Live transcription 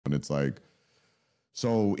And it's like,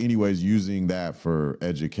 so anyways, using that for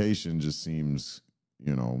education just seems,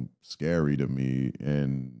 you know, scary to me.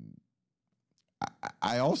 And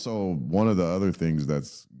I also, one of the other things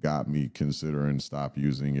that's got me considering stop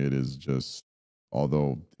using it is just,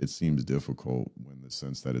 although it seems difficult in the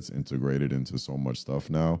sense that it's integrated into so much stuff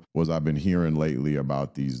now, was I've been hearing lately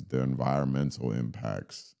about the environmental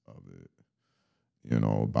impacts of it, you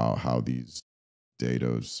know, about how these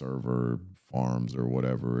data server farms or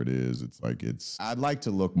whatever it is, it's like, I'd like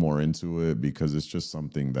to look more into it because it's just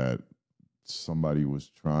something that somebody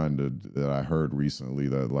was that I heard recently,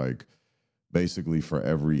 that like, basically for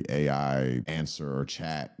every AI answer or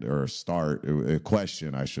chat or a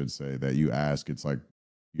question, I should say, that you ask, it's like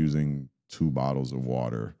using 2 bottles of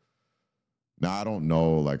water. Now, I don't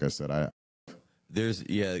know, like I said,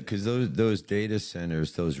 because those data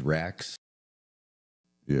centers, those racks,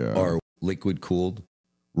 yeah, are liquid cooled.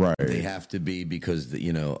 Right. They have to be because,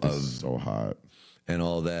 you know, it's so hot and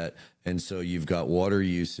all that. And so you've got water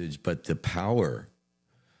usage, but the power,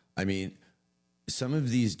 I mean, some of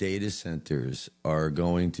these data centers are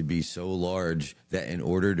going to be so large that in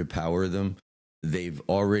order to power them, they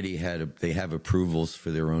have approvals for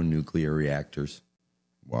their own nuclear reactors.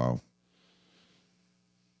 Wow.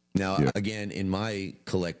 Now, again, in my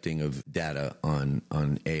collecting of data on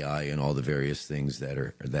AI and all the various things that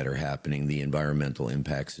are happening, the environmental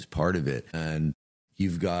impacts is part of it. And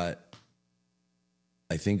you've got,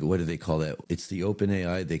 I think, what do they call that? It's the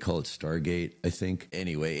OpenAI. They call it Stargate, I think.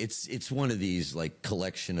 Anyway, it's one of these like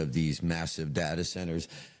collection of these massive data centers.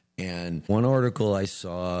 And one article I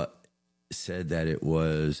saw said that it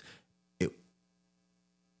was going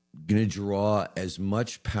to draw as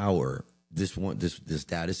much power. This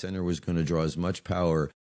data center was going to draw as much power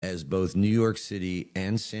as both New York City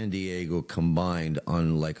and San Diego combined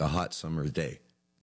on like a hot summer day.